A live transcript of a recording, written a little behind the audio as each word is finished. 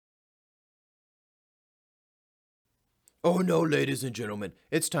Oh no, ladies and gentlemen,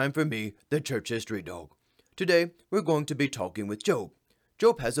 it's time for me, the church history dog. Today, we're going to be talking with Job.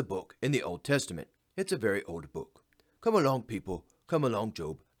 Job has a book in the Old Testament. It's a very old book. Come along, people. Come along,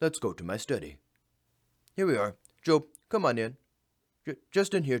 Job. Let's go to my study. Here we are. Job, come on in.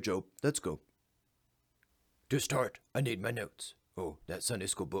 Just in here, Job. Let's go. To start, I need my notes. Oh, that Sunday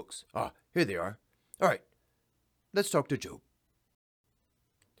school books. Ah, here they are. All right, let's talk to Job.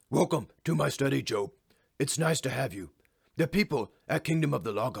 Welcome to my study, Job. It's nice to have you. The people at Kingdom of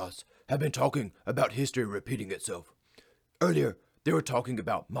the Logos have been talking about history repeating itself. Earlier, they were talking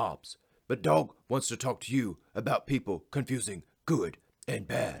about mobs, but Dog wants to talk to you about people confusing good and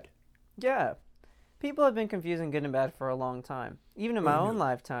bad. Yeah, people have been confusing good and bad for a long time, even in my own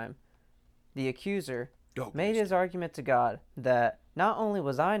lifetime. The accuser Dog made his argument to God that not only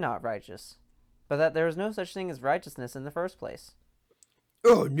was I not righteous, but that there was no such thing as righteousness in the first place.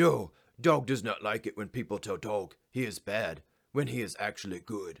 Oh no, Dog does not like it when people tell Dog he is bad when he is actually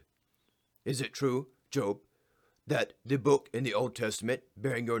good. Is it true, Job, that the book in the Old Testament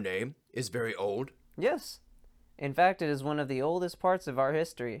bearing your name is very old? Yes, in fact, it is one of the oldest parts of our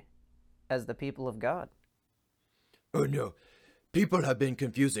history as the people of God. Oh no, people have been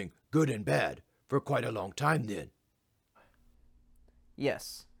confusing good and bad for quite a long time then.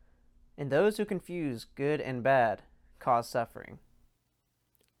 Yes, and those who confuse good and bad cause suffering.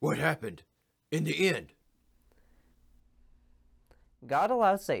 What happened in the end? God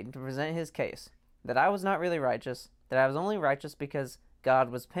allowed Satan to present his case that I was not really righteous, that I was only righteous because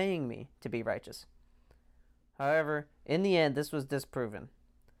God was paying me to be righteous. However, in the end, this was disproven.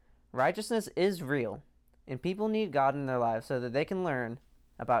 Righteousness is real, and people need God in their lives so that they can learn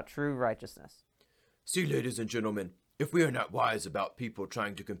about true righteousness. See, ladies and gentlemen, if we are not wise about people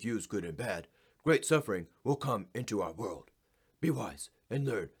trying to confuse good and bad, great suffering will come into our world. Be wise and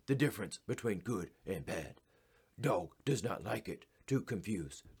learn the difference between good and bad. Dog does not like it to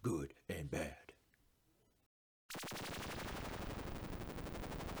confuse good and bad.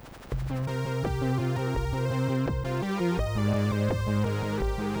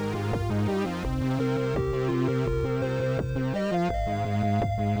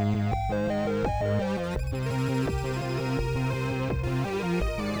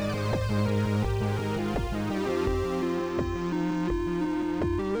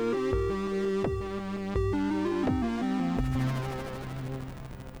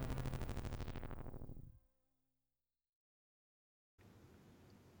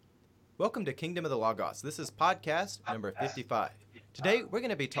 Welcome to Kingdom of the Logos. This is podcast number 55. Today we're going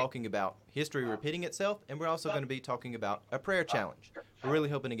to be talking about history repeating itself, and we're also going to be talking about a prayer challenge. We're really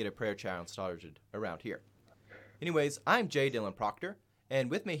hoping to get a prayer challenge started around here. Anyways, I'm J. Dylan Proctor, and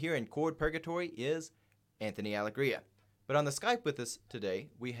with me here in Chord Purgatory is Anthony Allegria. But on the Skype with us today,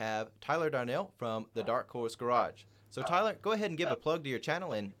 we have Tyler Darnell from the Dark Horse Garage. So Tyler, go ahead and give a plug to your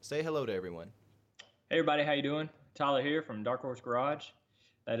channel and say hello to everyone. Hey everybody, how you doing? Tyler here from Dark Horse Garage.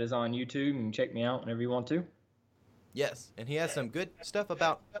 That is on YouTube. You can check me out whenever you want to. Yes, and he has some good stuff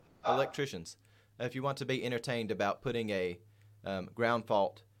about electricians. If you want to be entertained about putting a ground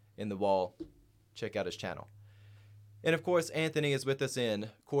fault in the wall, check out his channel. And of course, Anthony is with us in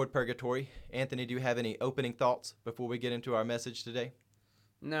Chord Purgatory. Anthony, do you have any opening thoughts before we get into our message today?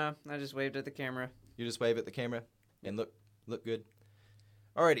 No, I just waved at the camera. You just wave at the camera and look good.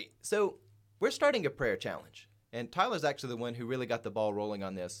 Alrighty, so we're starting a prayer challenge. And Tyler's actually the one who really got the ball rolling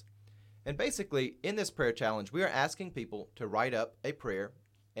on this. And basically, in this prayer challenge, we are asking people to write up a prayer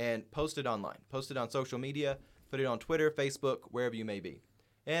and post it online. Post it on social media, put it on Twitter, Facebook, wherever you may be.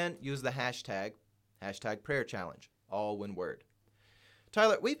 And use the hashtag prayer challenge, all one word.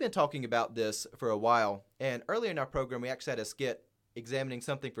 Tyler, we've been talking about this for a while, and earlier in our program, we actually had a skit examining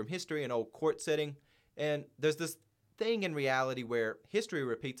something from history, an old court setting. And there's this thing in reality where history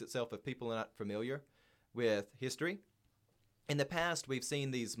repeats itself if people are not familiar with history. In the past, we've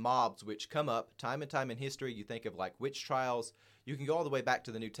seen these mobs which come up time and time in history. You think of like witch trials. You can go all the way back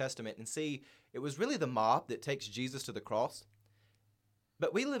to the New Testament and see it was really the mob that takes Jesus to the cross.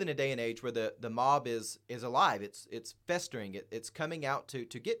 But we live in a day and age where the mob is alive. It's festering. It's coming out to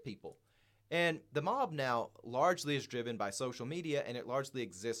get people. And the mob now largely is driven by social media, and it largely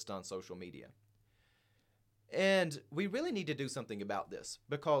exists on social media. And we really need to do something about this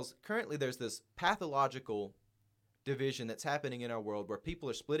because currently there's this pathological division that's happening in our world where people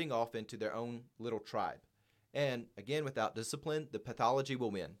are splitting off into their own little tribe. And again, without discipline, the pathology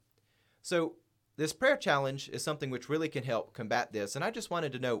will win. So this prayer challenge is something which really can help combat this. And I just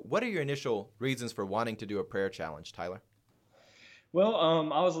wanted to know, what are your initial reasons for wanting to do a prayer challenge, Tyler? Well,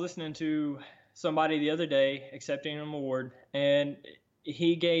 I was listening to somebody the other day accepting an award, and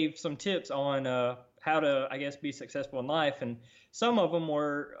he gave some tips on how to, I guess, be successful in life. And some of them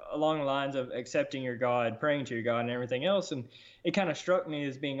were along the lines of accepting your God, praying to your God, and everything else. And it kind of struck me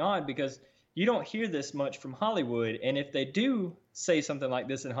as being odd because you don't hear this much from Hollywood. And if they do say something like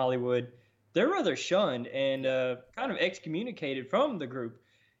this in Hollywood, they're rather shunned and kind of excommunicated from the group.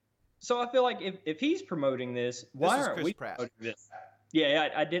 So I feel like if he's promoting this, why aren't Chris we Pratt. promoting this? Yeah,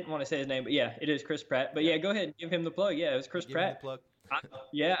 I didn't want to say his name, but yeah, it is Chris Pratt. But yeah, go ahead and give him the plug. Yeah, it was Chris Give him the Pratt. plug.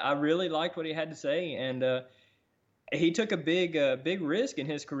 I really liked what he had to say, and he took a big risk in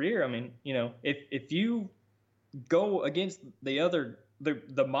his career. I mean, if you go against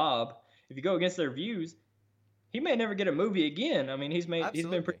the mob, if you go against their views, he may never get a movie again. I mean, he's been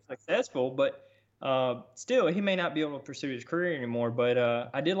Absolutely. pretty successful, but still, he may not be able to pursue his career anymore. But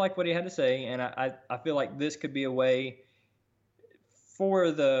I did like what he had to say, and I feel like this could be a way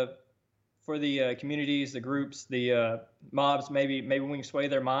for the communities, the groups, the mobs. Maybe we can sway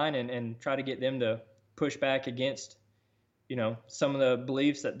their mind and try to get them to push back against some of the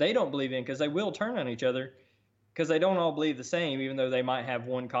beliefs that they don't believe in, because they will turn on each other because they don't all believe the same, even though they might have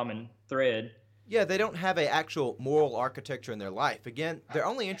one common thread. Yeah, they don't have an actual moral architecture in their life. Again, they're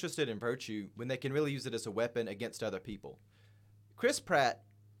only interested in virtue when they can really use it as a weapon against other people. Chris Pratt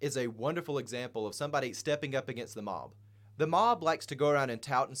is a wonderful example of somebody stepping up against the mob. The mob likes to go around and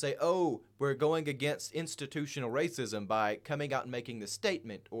tout and say, oh, we're going against institutional racism by coming out and making this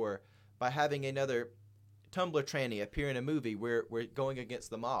statement, or by having another Tumblr tranny appear in a movie where we're going against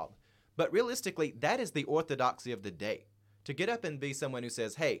the mob. But realistically, that is the orthodoxy of the day. To get up and be someone who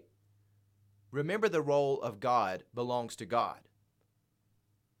says, hey, remember the role of God belongs to God.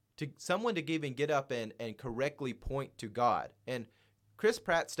 To someone to even get up and correctly point to God. And Chris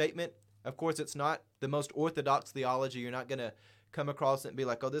Pratt's statement, of course, it's not the most orthodox theology. You're not going to come across it and be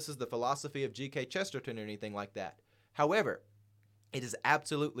like, oh, this is the philosophy of G.K. Chesterton or anything like that. However, it is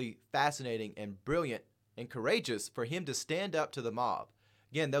absolutely fascinating and brilliant and courageous for him to stand up to the mob.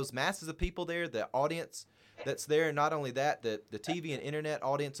 Again, those masses of people there, the audience that's there, not only that, the TV and internet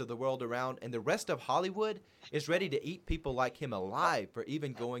audience of the world around, and the rest of Hollywood is ready to eat people like him alive for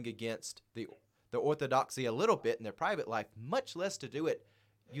even going against the orthodoxy a little bit in their private life, much less to do it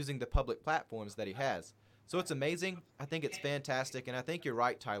using the public platforms that he has. So it's amazing. I think it's fantastic, and I think you're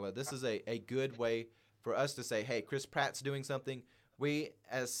right, Tyler. This is a good way for us to say, hey, Chris Pratt's doing something. We,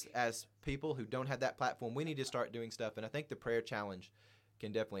 as people who don't have that platform, we need to start doing stuff, and I think the prayer challenge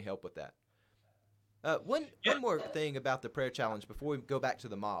can definitely help with that. One more thing about the prayer challenge before we go back to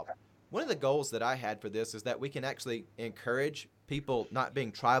the mob. One of the goals that I had for this is that we can actually encourage people not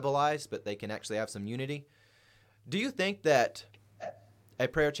being tribalized, but they can actually have some unity. Do you think that a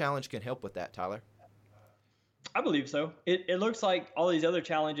prayer challenge can help with that, Tyler? I believe so. It looks like all these other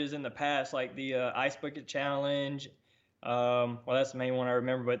challenges in the past, like the Ice Bucket Challenge. Well, that's the main one I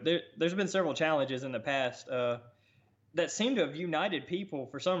remember, but there's been several challenges in the past that seem to have united people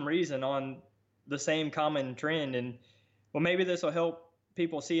for some reason on the same common trend. And well, maybe this will help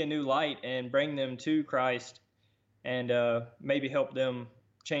people see a new light and bring them to Christ, and maybe help them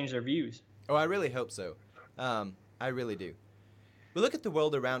change their views. Oh, I really hope so. I really do. We look at the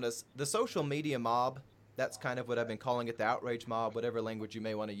world around us, the social media mob. That's kind of what I've been calling it, the outrage mob, whatever language you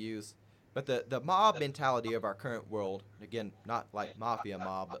may want to use. But the mob mentality of our current world, again, not like mafia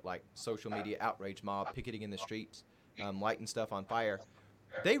mob, but like social media outrage mob, picketing in the streets, lighting stuff on fire,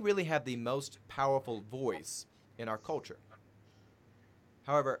 they really have the most powerful voice in our culture.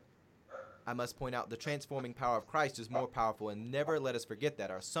 However, I must point out the transforming power of Christ is more powerful, and never let us forget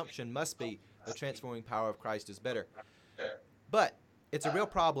that. Our assumption must be the transforming power of Christ is better. But it's a real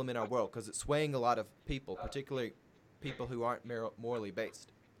problem in our world because it's swaying a lot of people, particularly people who aren't morally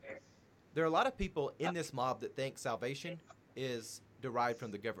based. There are a lot of people in this mob that think salvation is derived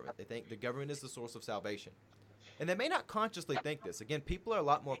from the government. They think the government is the source of salvation. And they may not consciously think this. Again, people are a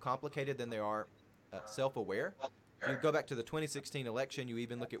lot more complicated than they are self-aware. If you go back to the 2016 election, you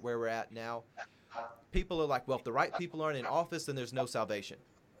even look at where we're at now. People are like, well, if the right people aren't in office, then there's no salvation.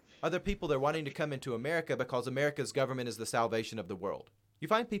 Other people, they're wanting to come into America because America's government is the salvation of the world. You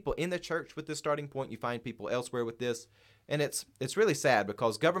find people in the church with this starting point. You find people elsewhere with this. And it's really sad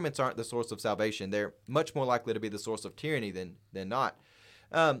because governments aren't the source of salvation. They're much more likely to be the source of tyranny than not.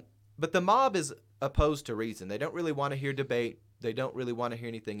 But the mob is opposed to reason. They don't really want to hear debate. They don't really want to hear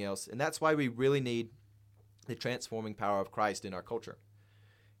anything else. And that's why we really need the transforming power of Christ in our culture.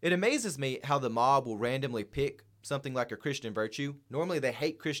 It amazes me how the mob will randomly pick something like a Christian virtue. Normally they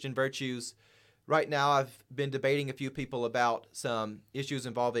hate Christian virtues. Right now I've been debating a few people about some issues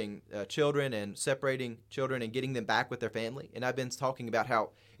involving children and separating children and getting them back with their family. And I've been talking about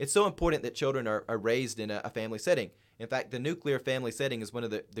how it's so important that children are raised in a family setting. In fact, the nuclear family setting is one of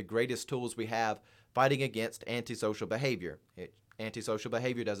the greatest tools we have fighting against antisocial behavior. Antisocial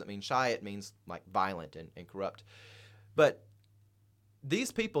behavior doesn't mean shy, it means like violent and corrupt. But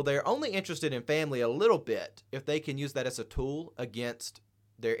these people, they're only interested in family a little bit if they can use that as a tool against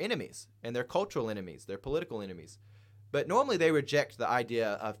their enemies and their cultural enemies, their political enemies. But normally they reject the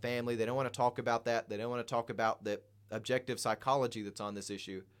idea of family. They don't want to talk about that. They don't want to talk about the objective psychology that's on this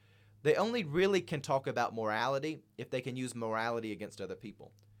issue. They only really can talk about morality if they can use morality against other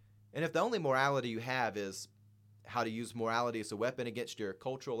people. And if the only morality you have is how to use morality as a weapon against your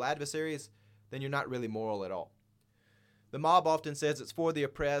cultural adversaries, then you're not really moral at all. The mob often says it's for the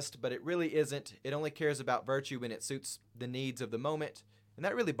oppressed, but it really isn't. It only cares about virtue when it suits the needs of the moment, and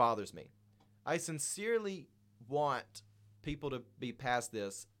that really bothers me. I sincerely want people to be past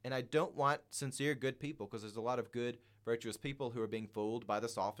this, and I don't want sincere good people, because there's a lot of good, virtuous people who are being fooled by the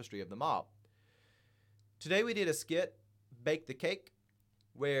sophistry of the mob. Today we did a skit, Bake the Cake,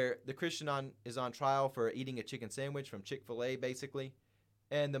 where the Christian is on trial for eating a chicken sandwich from Chick-fil-A, basically,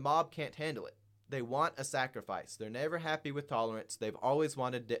 and the mob can't handle it. They want a sacrifice. They're never happy with tolerance. They've always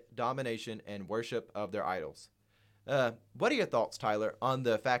wanted domination and worship of their idols. What are your thoughts, Tyler, on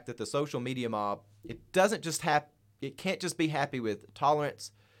the fact that the social media mob, it can't just be happy with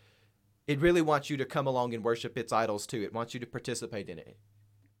tolerance. It really wants you to come along and worship its idols too. It wants you to participate in it.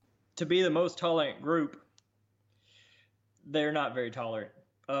 To be the most tolerant group, they're not very tolerant.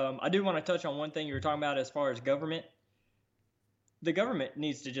 I do want to touch on one thing you were talking about as far as government. The government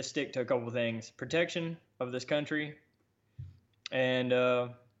needs to just stick to a couple of things: protection of this country, and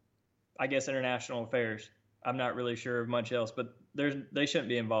I guess international affairs. I'm not really sure of much else, but they shouldn't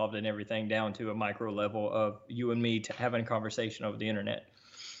be involved in everything down to a micro level of you and me having a conversation over the internet.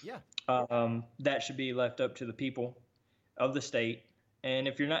 Yeah. That should be left up to the people of the state. And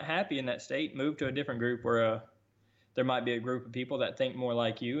if you're not happy in that state, move to a different group where there might be a group of people that think more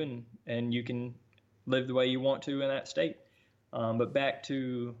like you, and you can live the way you want to in that state. But back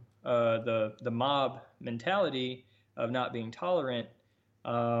to the mob mentality of not being tolerant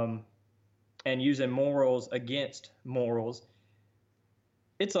and using morals against morals,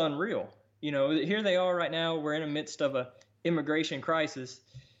 it's unreal. You know, here they are right now. We're in the midst of a immigration crisis.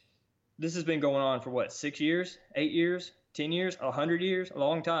 This has been going on for what, 6 years, 8 years, 10 years, 100 years, a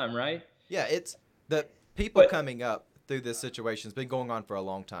long time, right? Yeah, it's the people coming up through this situation has been going on for a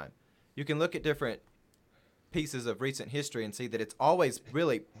long time. You can look at different pieces of recent history and see that it's always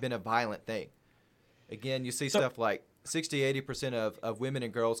really been a violent thing. Again, you see stuff like 60-80% of women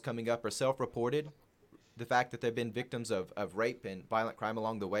and girls coming up are self-reported, the fact that they've been victims of rape and violent crime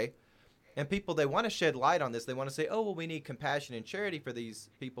along the way. And people, they want to shed light on this. They want to say, oh, well, we need compassion and charity for these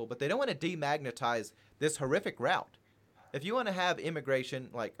people, but they don't want to demagnetize this horrific route. If you want to have immigration,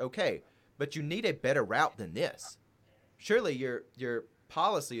 like, okay, but you need a better route than this. Surely your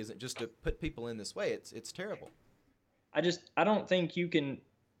policy isn't just to put people in this way. It's terrible. I don't think you can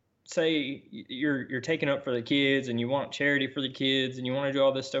say you're taking up for the kids and you want charity for the kids and you want to do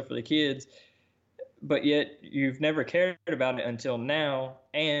all this stuff for the kids, but yet you've never cared about it until now.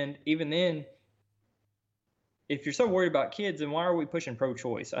 And even then, if you're so worried about kids, then why are we pushing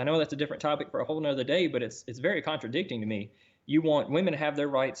pro-choice? I know that's a different topic for a whole nother day, but it's very contradicting to me. You want women to have their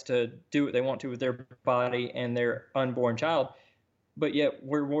rights to do what they want to with their body and their unborn child, but yet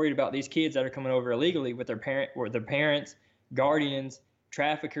we're worried about these kids that are coming over illegally with their parents, guardians,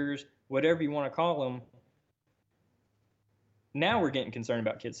 traffickers, whatever you want to call them. Now we're getting concerned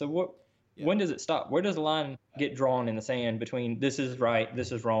about kids. So when does it stop? Where does the line get drawn in the sand between this is right,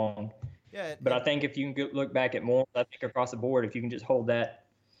 this is wrong? Yeah. But I think if you can look back at morals, I think across the board, if you can just hold that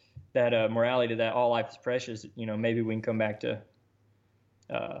morality to that all life is precious, maybe we can come back to.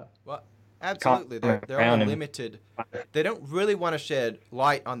 Well, absolutely. They're unlimited. They don't really want to shed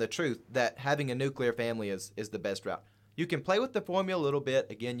light on the truth that having a nuclear family is the best route. You can play with the formula a little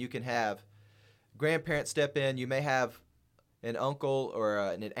bit. Again, you can have grandparents step in. You may have an uncle or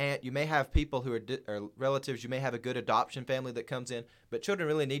an aunt. You may have people who are relatives. You may have a good adoption family that comes in. But children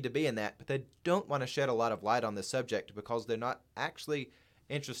really need to be in that. But they don't want to shed a lot of light on this subject because they're not actually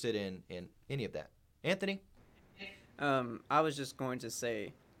interested in any of that. Anthony? I was just going to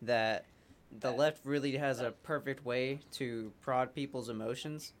say that the left really has a perfect way to prod people's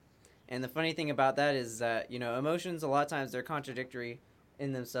emotions. And the funny thing about that is that, emotions, a lot of times they're contradictory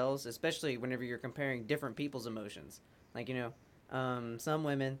in themselves, especially whenever you're comparing different people's emotions. Like, some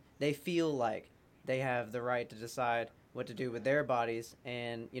women, they feel like they have the right to decide what to do with their bodies.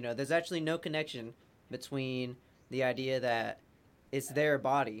 And, there's actually no connection between the idea that it's their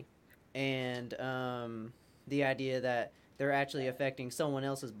body and the idea that they're actually affecting someone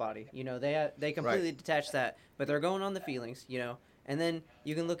else's body. You know, they completely detach that, but they're going on the feelings. You know, and then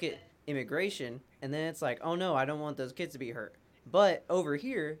you can look at immigration, and then it's like, oh no, I don't want those kids to be hurt. But over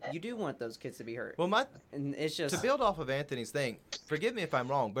here, you do want those kids to be hurt. Well, And it's to just build off of Anthony's thing, forgive me if I'm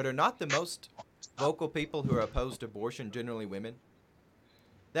wrong, but are not the most vocal people who are opposed to abortion generally women?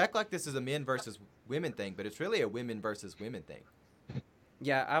 They act like this is a men versus women thing, but it's really a women versus women thing.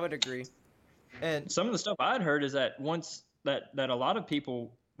 yeah, I would agree. And Some of the stuff I'd heard is that once that a lot of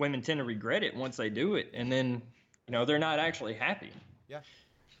people, women tend to regret it once they do it, and then they're not actually happy. yeah,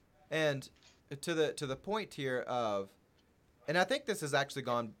 and to the point here of, and I think this has actually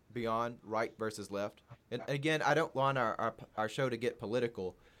gone beyond right versus left. And again, I don't want our show to get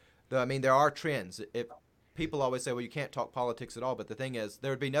political, though. I mean, there are trends. If people always say, well, you can't talk politics at all, but the thing is,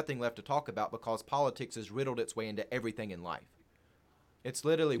 there would be nothing left to talk about because politics has riddled its way into everything in life. It's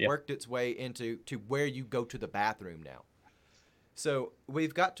literally worked its way into where you go to the bathroom now. So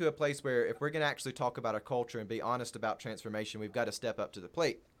we've got to a place where if we're going to actually talk about our culture and be honest about transformation, we've got to step up to the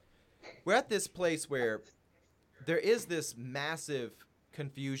plate. We're at this place where there is this massive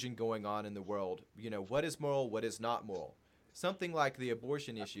confusion going on in the world. What is moral, what is not moral? Something like the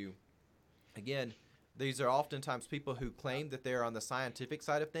abortion issue. Again, these are oftentimes people who claim that they're on the scientific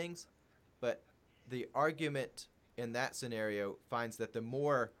side of things, but the argument in that scenario finds that the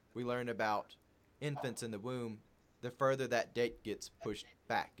more we learn about infants in the womb, the further that date gets pushed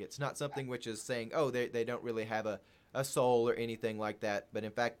back. It's not something which is saying, oh, they don't really have a soul or anything like that, but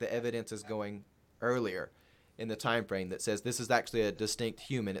in fact the evidence is going earlier in the time frame that says this is actually a distinct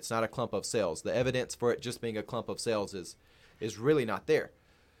human. It's not a clump of cells. The evidence for it just being a clump of cells is really not there.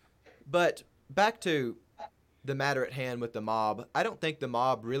 But back to the matter at hand with the mob, I don't think the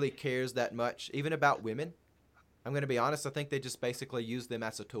mob really cares that much even about women. I'm going to be honest, I think they just basically use them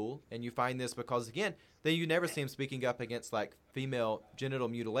as a tool. And you find this because, again, you never see them speaking up against, like, female genital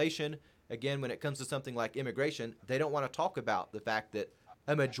mutilation. Again, when it comes to something like immigration, they don't want to talk about the fact that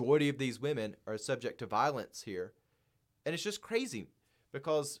a majority of these women are subject to violence here. And it's just crazy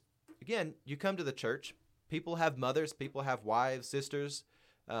because, again, you come to the church, people have mothers, people have wives, sisters,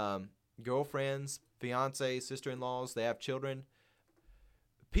 girlfriends, fiancés, sister-in-laws, they have children.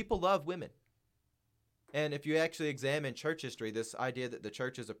 People love women. And if you actually examine church history, this idea that the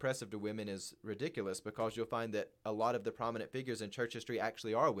church is oppressive to women is ridiculous because you'll find that a lot of the prominent figures in church history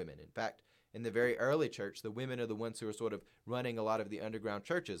actually are women. In fact, in the very early church, the women are the ones who are sort of running a lot of the underground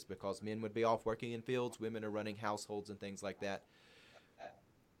churches because men would be off working in fields, women are running households and things like that.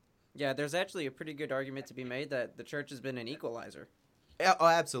 Yeah, there's actually a pretty good argument to be made that the church has been an equalizer. Oh,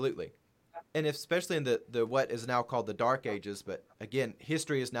 absolutely. And especially in the what is now called the Dark Ages, but again,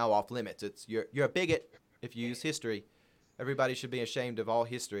 history is now off limits. It's you're a bigot if you use history. Everybody should be ashamed of all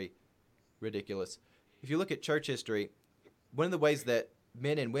history. Ridiculous. If you look at church history, one of the ways that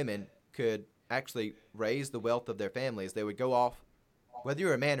men and women could actually raise the wealth of their families, they would go off, whether you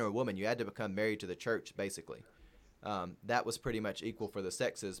were a man or a woman, you had to become married to the church, basically. That was pretty much equal for the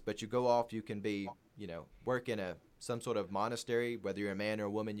sexes, but you go off, you can be, work in some sort of monastery, whether you're a man or a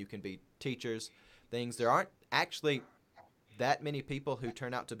woman, you can be teachers, things. There aren't actually that many people who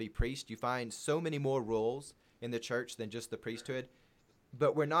turn out to be priests. You find so many more roles in the church than just the priesthood,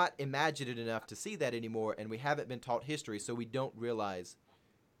 but we're not imaginative enough to see that anymore, and we haven't been taught history, so we don't realize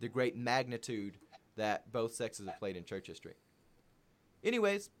the great magnitude that both sexes have played in church history.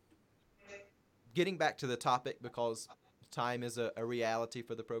 Anyways, getting back to the topic because time is a reality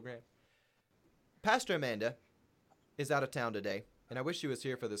for the program. Pastor Amanda is out of town today, and I wish she was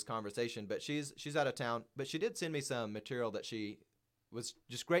here for this conversation, but she's out of town. But she did send me some material that was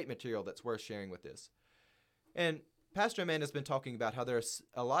just great material that's worth sharing with this. And Pastor Amanda's been talking about how there's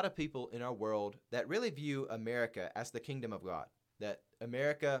a lot of people in our world that really view America as the kingdom of God. That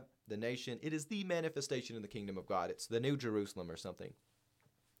America, the nation, it is the manifestation of the kingdom of God. It's the New Jerusalem or something.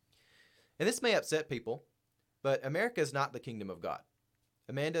 And this may upset people, but America is not the kingdom of God.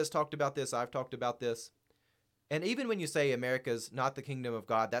 Amanda has talked about this. I've talked about this. And even when you say America's not the kingdom of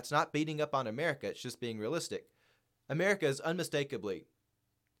God, that's not beating up on America. It's just being realistic. America is unmistakably,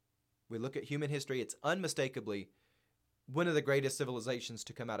 we look at human history, it's unmistakably one of the greatest civilizations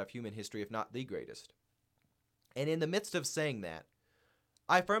to come out of human history, if not the greatest. And in the midst of saying that,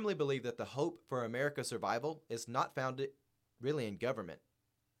 I firmly believe that the hope for America's survival is not founded really in government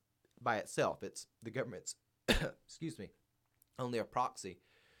by itself. It's the government's, excuse me, only a proxy.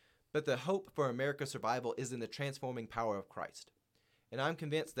 But the hope for America's survival is in the transforming power of Christ. And I'm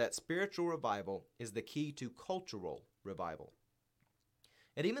convinced that spiritual revival is the key to cultural revival.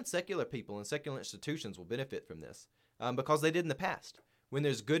 And even secular people and secular institutions will benefit from this because they did in the past. When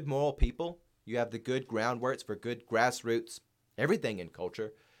there's good moral people, you have the good groundworks for good grassroots, everything in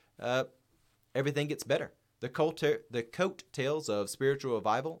culture, everything gets better. The coattails of spiritual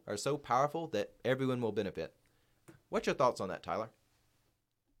revival are so powerful that everyone will benefit. What's your thoughts on that, Tyler?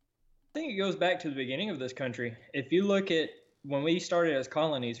 I think it goes back to the beginning of this country. If you look at when we started as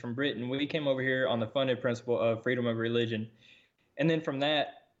colonies from Britain, we came over here on the funded principle of freedom of religion. And then from that,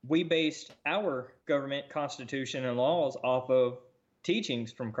 we based our government, constitution, and laws off of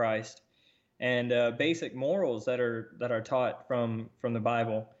teachings from Christ and basic morals that are taught from the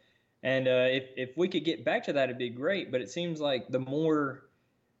Bible. And if we could get back to that, it'd be great. But it seems like the more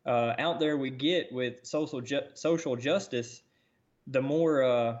out there we get with social justice, the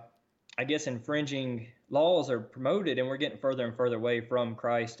more I guess infringing laws are promoted, and we're getting further and further away from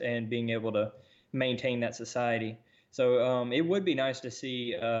Christ and being able to maintain that society. So it would be nice to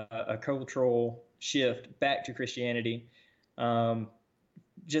see a cultural shift back to Christianity,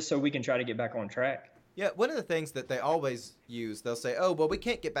 just so we can try to get back on track. Yeah, one of the things that they always use, they'll say, oh, well, we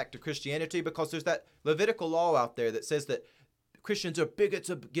can't get back to Christianity because there's that Levitical law out there that says that Christians are bigots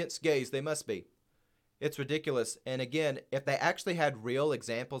against gays. They must be. It's ridiculous. And again, if they actually had real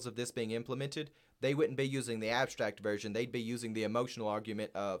examples of this being implemented, they wouldn't be using the abstract version. They'd be using the emotional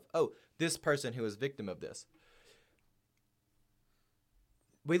argument of, oh, this person who is victim of this.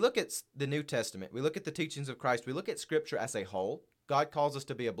 We look at the New Testament. We look at the teachings of Christ. We look at Scripture as a whole. God calls us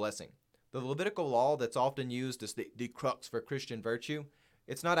to be a blessing. The Levitical law that's often used as the crux for Christian virtue,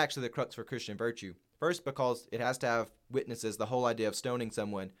 it's not actually the crux for Christian virtue. First, because it has to have witnesses, the whole idea of stoning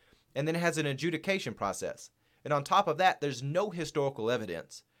someone, and then it has an adjudication process. And on top of that, there's no historical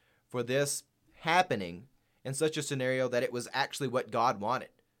evidence for this happening in such a scenario that it was actually what God wanted.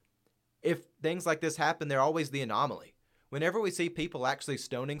 If things like this happen, they're always the anomaly. Whenever we see people actually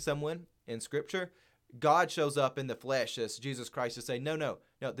stoning someone in Scripture, God shows up in the flesh as Jesus Christ to say, no,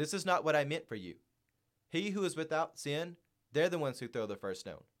 this is not what I meant for you. He who is without sin, they're the ones who throw the first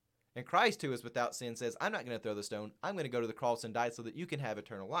stone. And Christ, who is without sin, says, I'm not going to throw the stone. I'm going to go to the cross and die so that you can have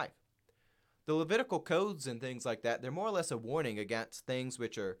eternal life. The Levitical codes and things like that, they're more or less a warning against things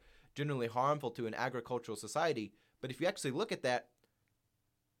which are generally harmful to an agricultural society. But if you actually look at that,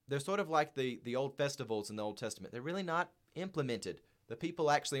 they're sort of like the old festivals in the Old Testament. They're really not implemented. The people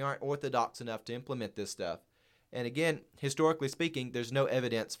actually aren't orthodox enough to implement this stuff. And again, historically speaking, there's no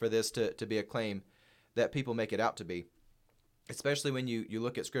evidence for this to be a claim that people make it out to be. Especially when you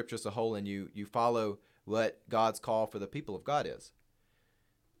look at Scripture as a whole and you follow what God's call for the people of God is.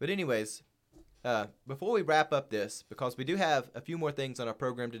 But anyways, before we wrap up this, because we do have a few more things on our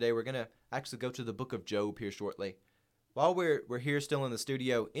program today, we're going to actually go to the book of Job here shortly. While we're here still in the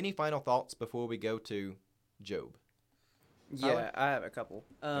studio, any final thoughts before we go to Job? Yeah, I have a couple.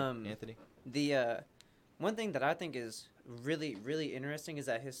 Anthony? The one thing that I think is really, really interesting is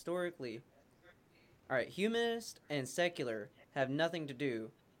that historically, all right, humanist and secular have nothing to do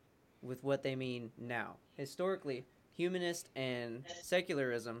with what they mean now. Historically, humanist and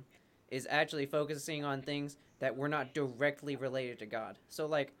secularism is actually focusing on things that were not directly related to God. So,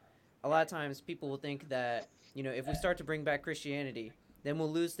 like, a lot of times people will think that, if we start to bring back Christianity, then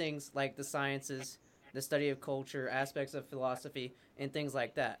we'll lose things like the sciences, the study of culture, aspects of philosophy, and things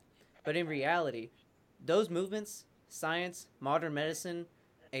like that. But in reality, those movements, science, modern medicine,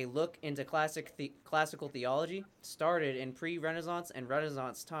 a look into classical theology, started in pre-Renaissance and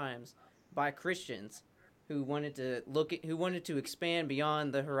Renaissance times by Christians who wanted to expand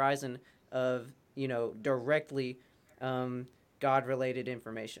beyond the horizon of directly God-related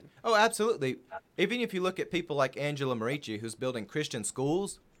information. Oh, absolutely. Even if you look at people like Angela Merici, who's building Christian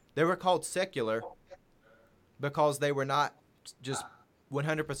schools, they were called secular because they were not just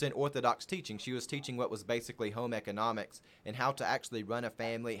 100% orthodox teaching. She was teaching what was basically home economics and how to actually run a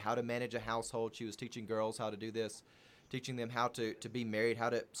family, how to manage a household. She was teaching girls how to do this, teaching them how to be married, how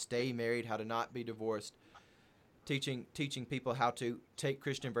to stay married, how to not be divorced, teaching people how to take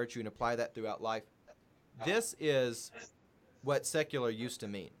Christian virtue and apply that throughout life. This is what secular used to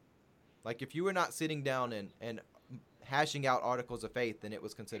mean. Like, if you were not sitting down and hashing out articles of faith, then it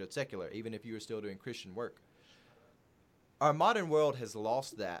was considered secular, even if you were still doing Christian work. Our modern world has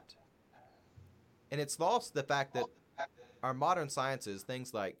lost that. And it's lost the fact that our modern sciences,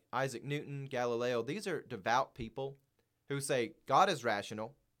 things like Isaac Newton, Galileo, these are devout people who say God is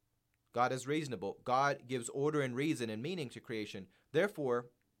rational, God is reasonable, God gives order and reason and meaning to creation. Therefore,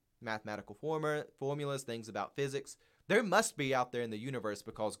 mathematical formulas, things about physics, there must be out there in the universe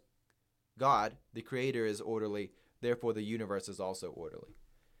because God, the creator, is orderly. Therefore, the universe is also orderly.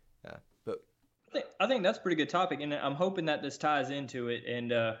 I think that's a pretty good topic, and I'm hoping that this ties into it,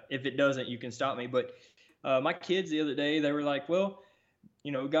 and if it doesn't, you can stop me. But my kids the other day, they were like, well,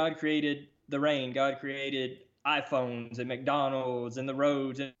 God created the rain. God created iPhones and McDonald's and the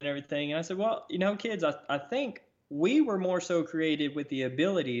roads and everything. And I said, well, kids, I think we were more so created with the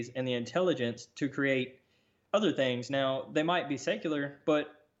abilities and the intelligence to create other things. Now, they might be secular, but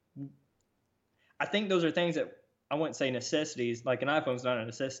I think those are things that I wouldn't say necessities. Like an iPhone's not a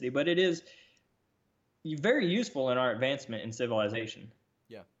necessity, but it is very useful in our advancement in civilization.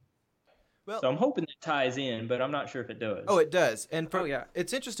 Yeah. Well, so I'm hoping it ties in, but I'm not sure if it does. Oh, it does. And yeah.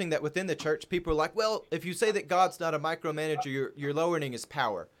 It's interesting that within the church, people are like, well, if you say that God's not a micromanager, you're lowering his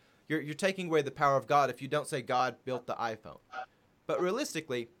power. You're taking away the power of God if you don't say God built the iPhone. But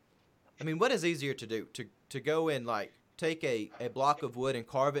realistically, I mean, what is easier to do? To go and like take a block of wood and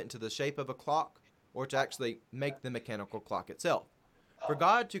carve it into the shape of a clock, or to actually make the mechanical clock itself? For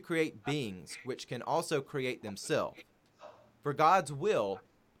God to create beings which can also create themselves, for God's will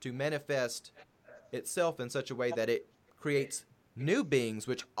to manifest itself in such a way that it creates new beings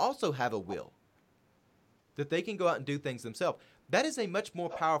which also have a will, that they can go out and do things themselves. That is a much more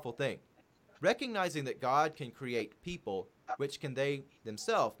powerful thing. Recognizing that God can create people which can they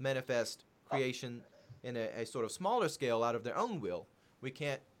themselves manifest creation in a sort of smaller scale out of their own will. We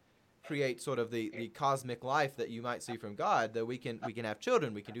can't create sort of the cosmic life that you might see from God, though we can have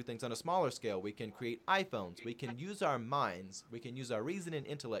children, we can do things on a smaller scale, we can create iPhones, we can use our minds, we can use our reason and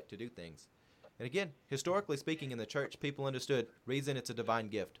intellect to do things. And again, historically speaking in the church, people understood reason, it's a divine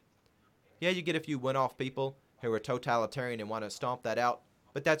gift. Yeah, you get a few one-off people who are totalitarian and want to stomp that out,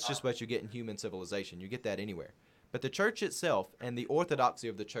 but that's just what you get in human civilization. You get that anywhere. But the church itself and the orthodoxy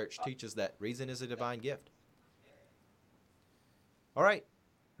of the church teaches that reason is a divine gift. All right.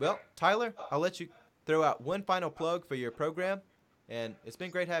 Well, Tyler, I'll let you throw out one final plug for your program, and it's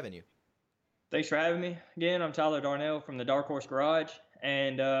been great having you. Thanks for having me. Again, I'm Tyler Darnell from the Dark Horse Garage,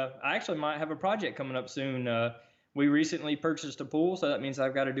 and I actually might have a project coming up soon. We recently purchased a pool, so that means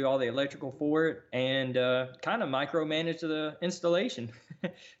I've got to do all the electrical for it and kind of micromanage the installation.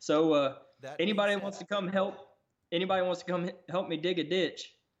 So anybody wants to come help me dig a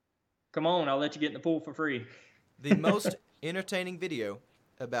ditch, come on, I'll let you get in the pool for free. The most entertaining video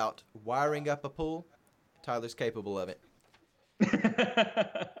about wiring up a pool, Tyler's capable of it.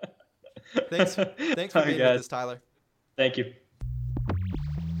 Thanks for being with us, Tyler. Thank you.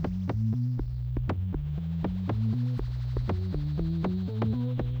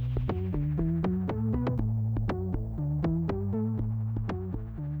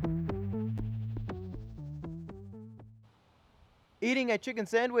 Eating a chicken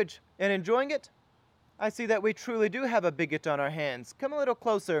sandwich and enjoying it? I see that we truly do have a bigot on our hands. Come a little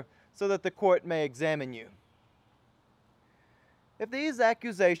closer so that the court may examine you. If these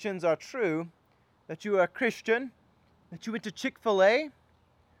accusations are true, that you are a Christian, that you went to Chick-fil-A,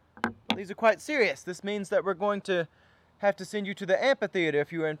 well, these are quite serious. This means that we're going to have to send you to the amphitheater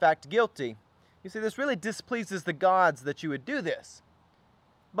if you are in fact guilty. You see, this really displeases the gods that you would do this.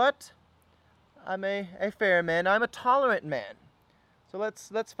 But I'm a fair man. I'm a tolerant man. So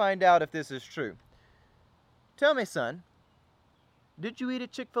let's find out if this is true. Tell me, son, did you eat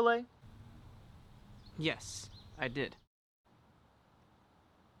at Chick-fil-A? Yes, I did.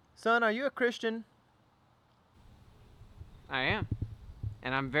 Son, are you a Christian? I am,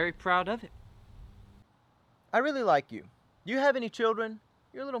 and I'm very proud of it. I really like you. Do you have any children?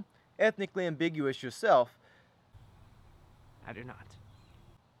 You're a little ethnically ambiguous yourself. I do not.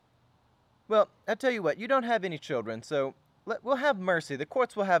 Well, I tell you what, you don't have any children, so we'll have mercy. The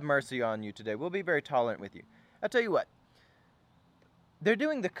courts will have mercy on you today. We'll be very tolerant with you. I'll tell you what. They're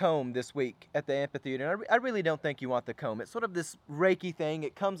doing the comb this week at the amphitheater, and I really don't think you want the comb. It's sort of this raky thing.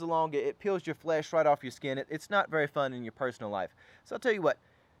 It comes along, it peels your flesh right off your skin. It's not very fun in your personal life. So I'll tell you what.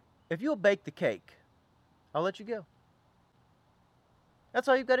 If you'll bake the cake, I'll let you go. That's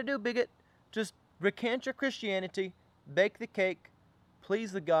all you've got to do, bigot. Just recant your Christianity, bake the cake,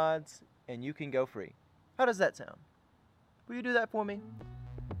 please the gods, and you can go free. How does that sound? Will you do that for me?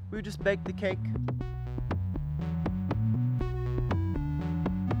 Will you just bake the cake?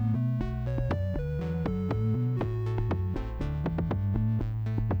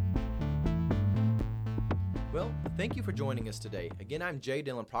 Well, thank you for joining us today. Again, I'm J.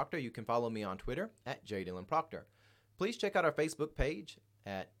 Dylan Proctor. You can follow me on Twitter at J. Dylan Proctor. Please check out our Facebook page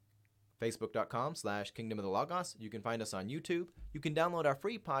at facebook.com/Kingdom of the Logos. You can find us on YouTube. You can download our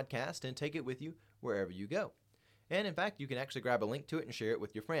free podcast and take it with you wherever you go. And in fact, you can actually grab a link to it and share it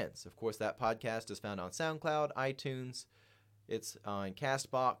with your friends. Of course, that podcast is found on SoundCloud, iTunes. It's on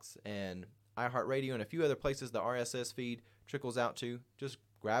CastBox and iHeartRadio and a few other places the RSS feed trickles out to. Just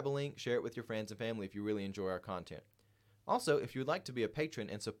grab a link, share it with your friends and family if you really enjoy our content. Also, if you would like to be a patron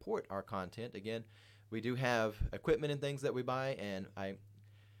and support our content, again, we do have equipment and things that we buy, and I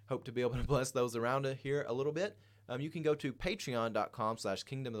hope to be able to bless those around here a little bit, you can go to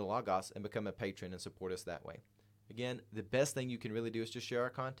patreon.com/Kingdom of the Logos and become a patron and support us that way. Again, the best thing you can really do is just share our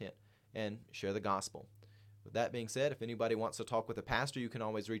content and share the gospel. With that being said, if anybody wants to talk with a pastor, you can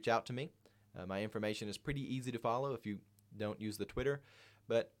always reach out to me. My information is pretty easy to follow if you don't use the Twitter.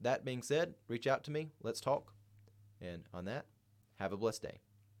 But that being said, reach out to me. Let's talk. And on that, have a blessed day.